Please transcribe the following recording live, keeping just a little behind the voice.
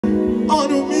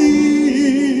on me,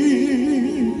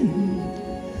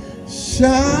 shine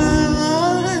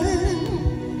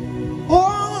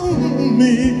on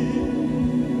me,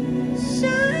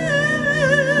 shine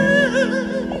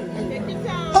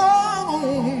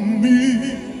on me.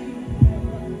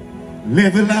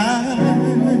 Live a life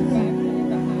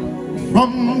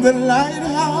from the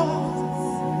lighthouse,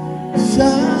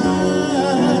 shine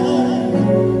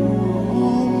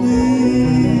on me.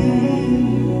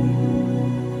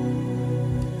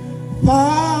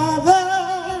 Father,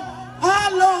 I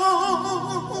long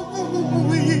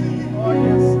thee.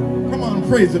 Come on,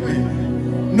 praise it,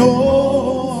 man. No.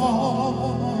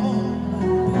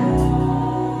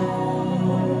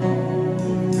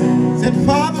 Said,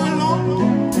 Father, Lord,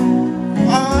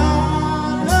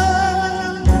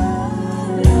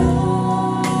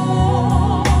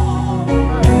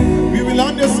 we will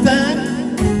understand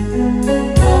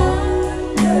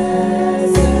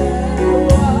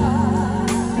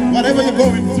whatever you're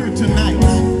going through tonight.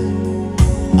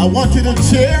 I want you to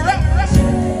cheer up.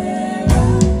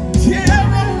 Cheer up,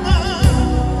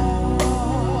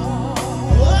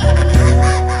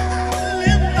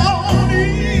 live on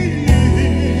it.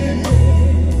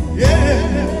 Yeah.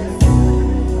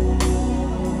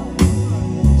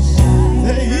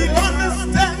 Say he'll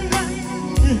understand.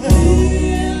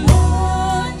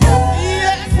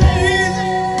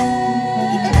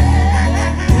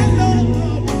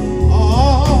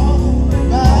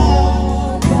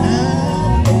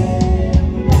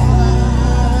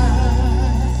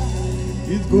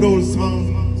 Good old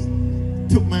songs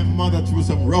took my mother through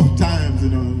some rough times, you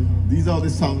know. These are the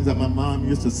songs that my mom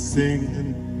used to sing,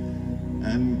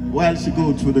 and while she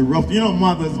go through the rough, you know,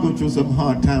 mothers go through some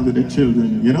hard times with their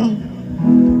children, you know.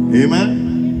 Amen.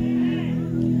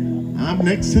 I'm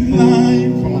next in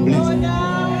line for my blessing.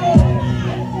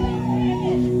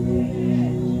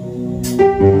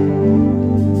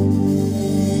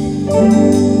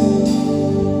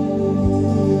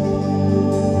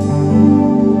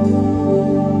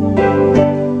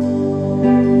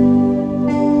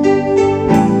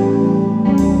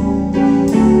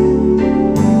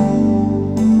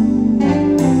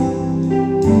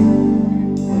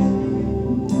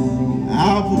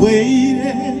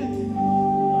 Waited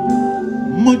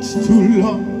much too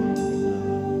long,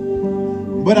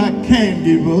 but I can't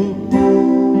give up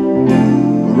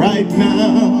right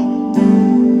now.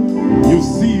 You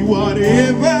see,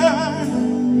 whatever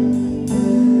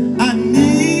I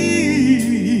need,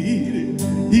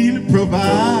 he'll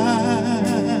provide.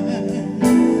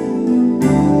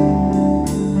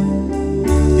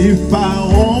 If I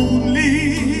only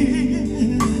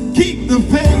keep the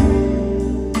faith,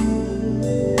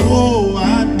 oh,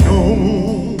 I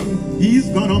know he's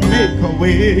gonna make a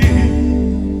way.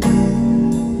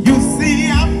 You see,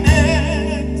 I'm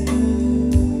next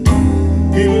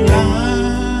in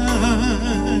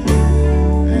line.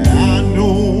 I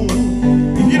know.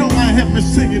 If you don't mind, help me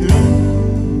sing it.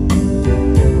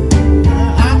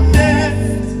 I'm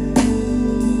next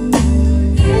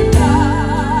in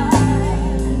line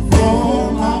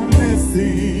for my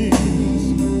blessings.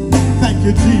 Thank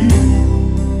you, Jesus.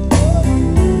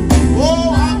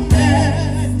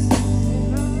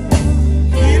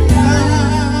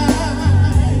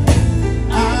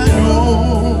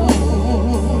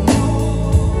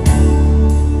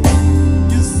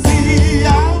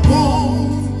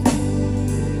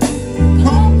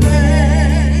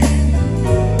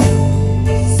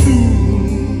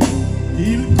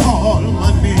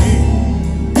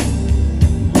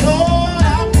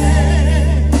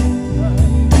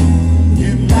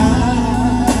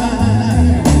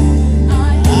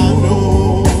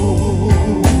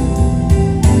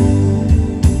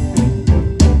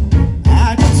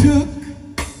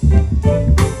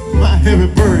 Heavy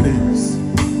burdens,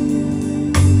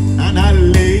 and I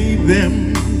laid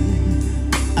them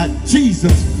at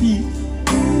Jesus' feet.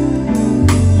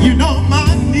 You know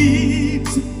my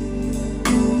needs,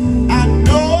 I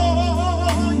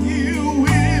know you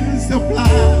will supply.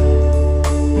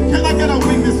 Can I get a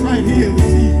witness right here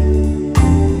this evening?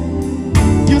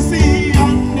 You see,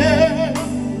 under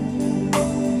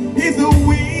his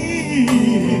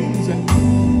wings,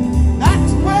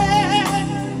 that's where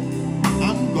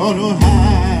I'm gonna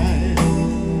hide.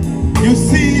 You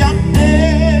see, I'm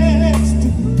next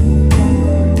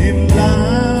in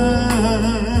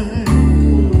line.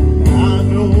 I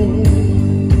know.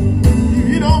 If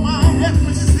you don't mind, let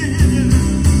me sing it.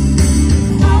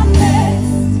 I'm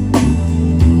next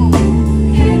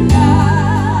in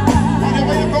line.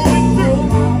 Whatever you're going through,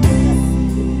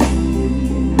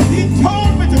 he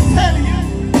told me to tell you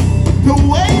to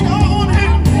wait on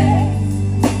him.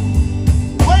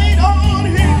 Wait on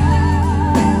him.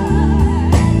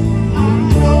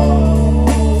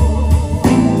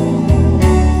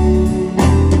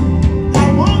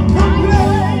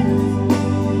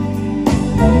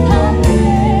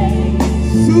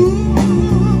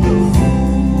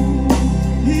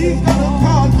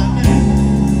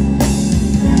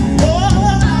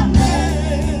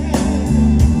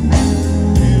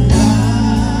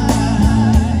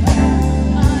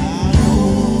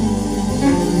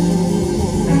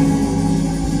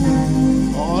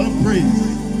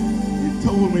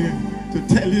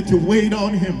 tell you to wait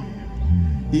on him.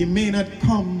 He may not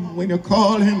come when you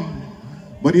call him,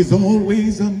 but he's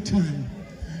always on time.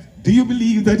 Do you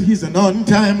believe that he's an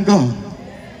on-time God?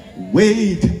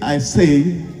 Wait, I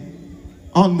say,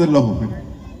 on the Lord.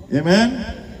 Amen?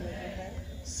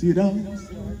 Sit down.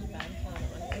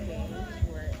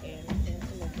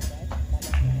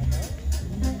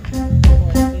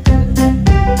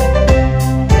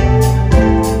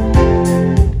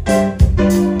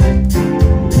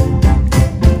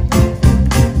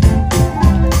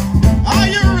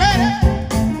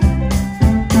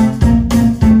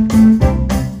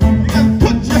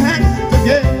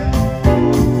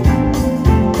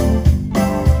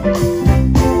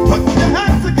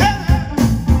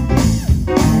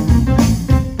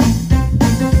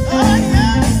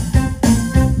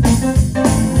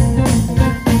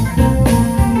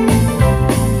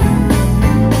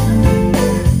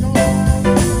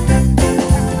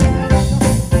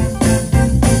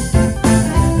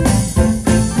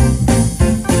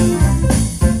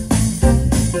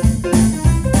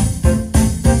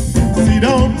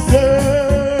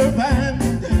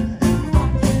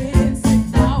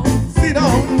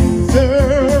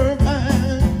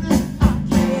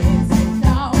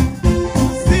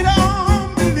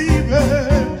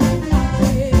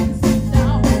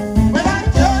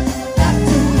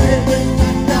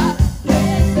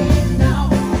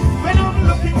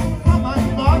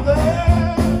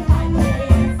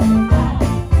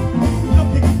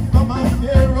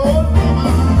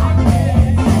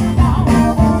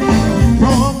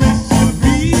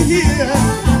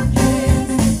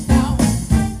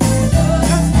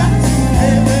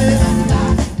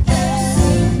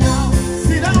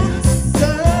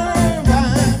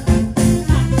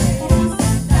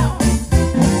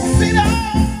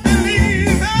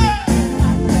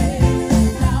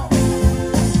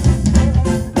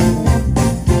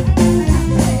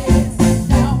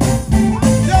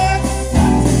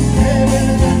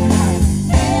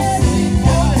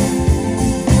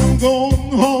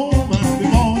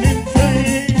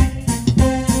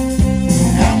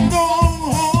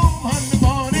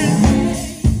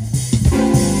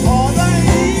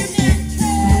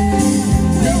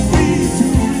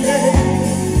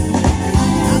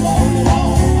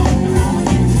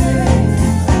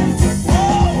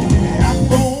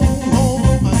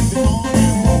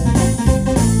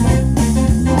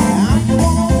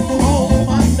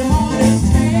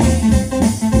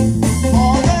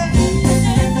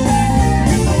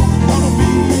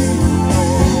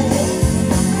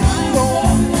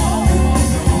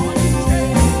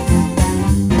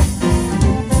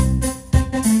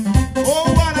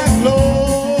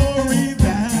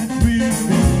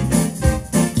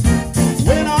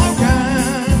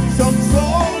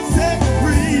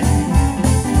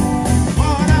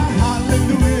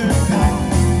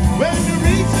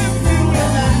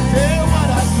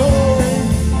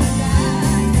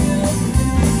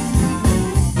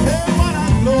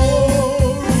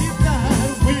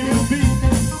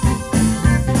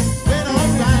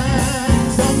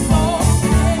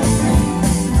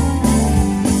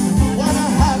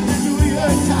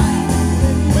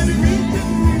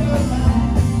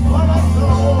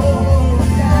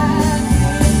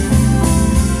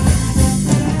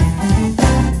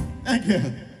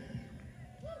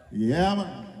 Yeah,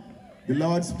 man. The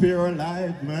Lord spare our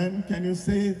life, man. Can you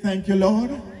say thank you, Lord?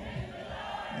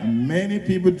 And many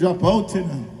people drop out, you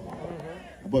know.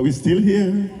 But we're still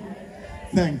here.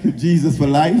 Thank you, Jesus, for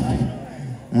life.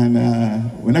 And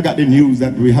when I got the news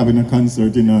that we're having a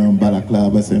concert in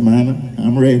Balaclava, I said, man,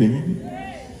 I'm ready.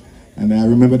 And I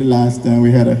remember the last time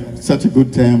we had such a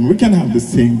good time. We can have the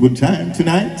same good time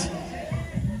tonight.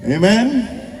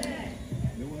 Amen.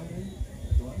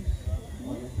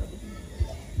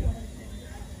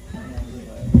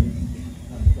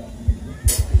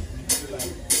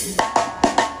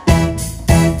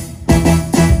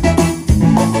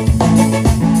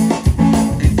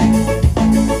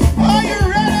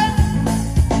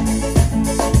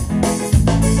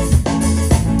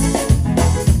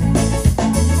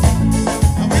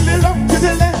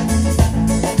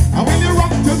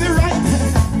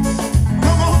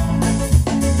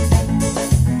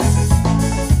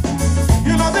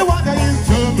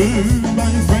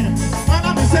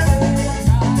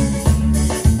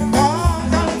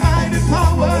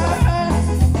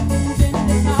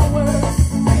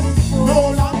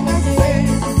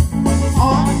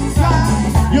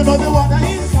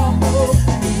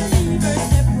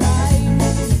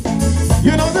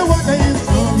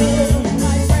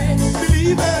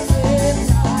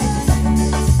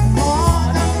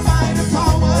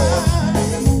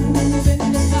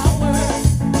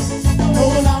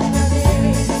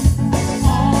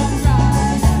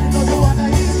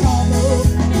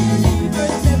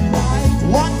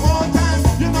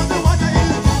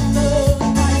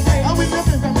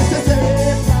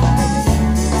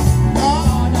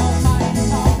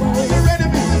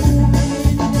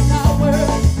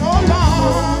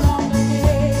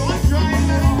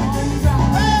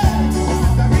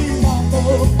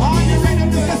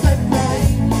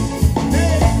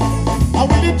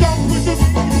 will you jump with me?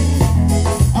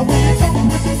 I will you jump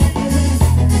with me?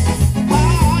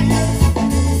 Ah, yeah.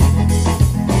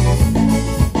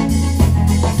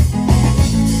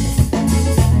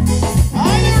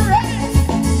 Are you ready?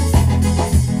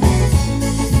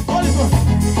 Oliver.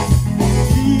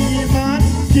 Key-man,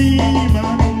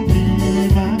 key-man,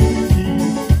 key-man, key.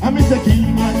 I'm Mr.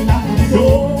 Key-man, lock the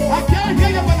door. I can't hear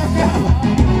you, but I can.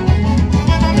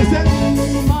 Man, I'm Mr.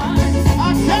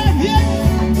 I can't hear you.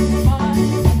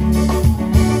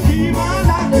 Key-man,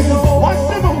 lock the door. What's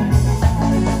the move?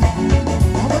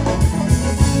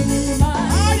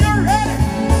 Are you ready?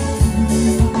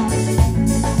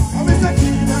 I'm Mr.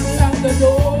 Key-man, lock the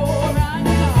door.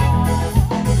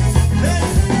 Hey,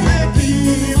 hey,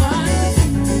 Key-man.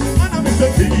 Man, I'm Mr.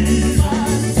 Key-man.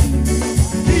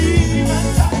 Key-man,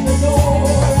 lock the door.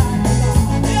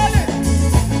 Hear it.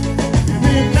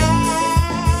 Me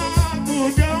now go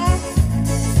down.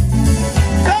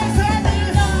 Don't tell me.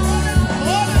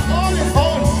 Hold it.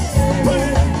 Put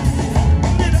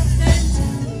it up.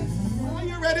 Are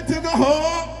you ready to go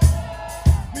home?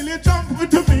 Will you jump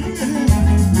with me?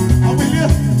 Or will you?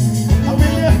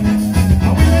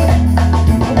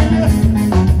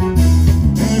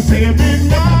 Say me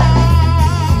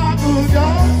now go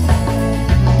down.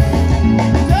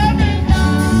 Say me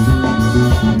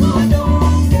now go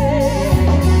down.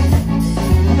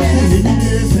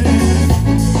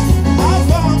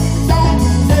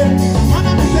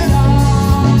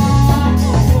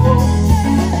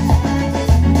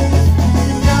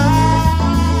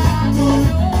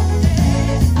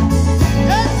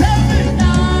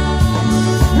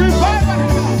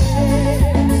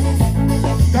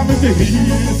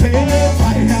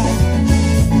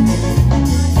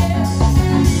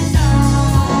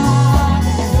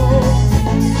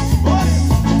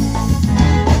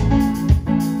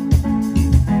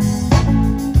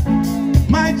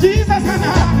 My Jesus and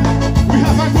I, we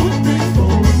have a good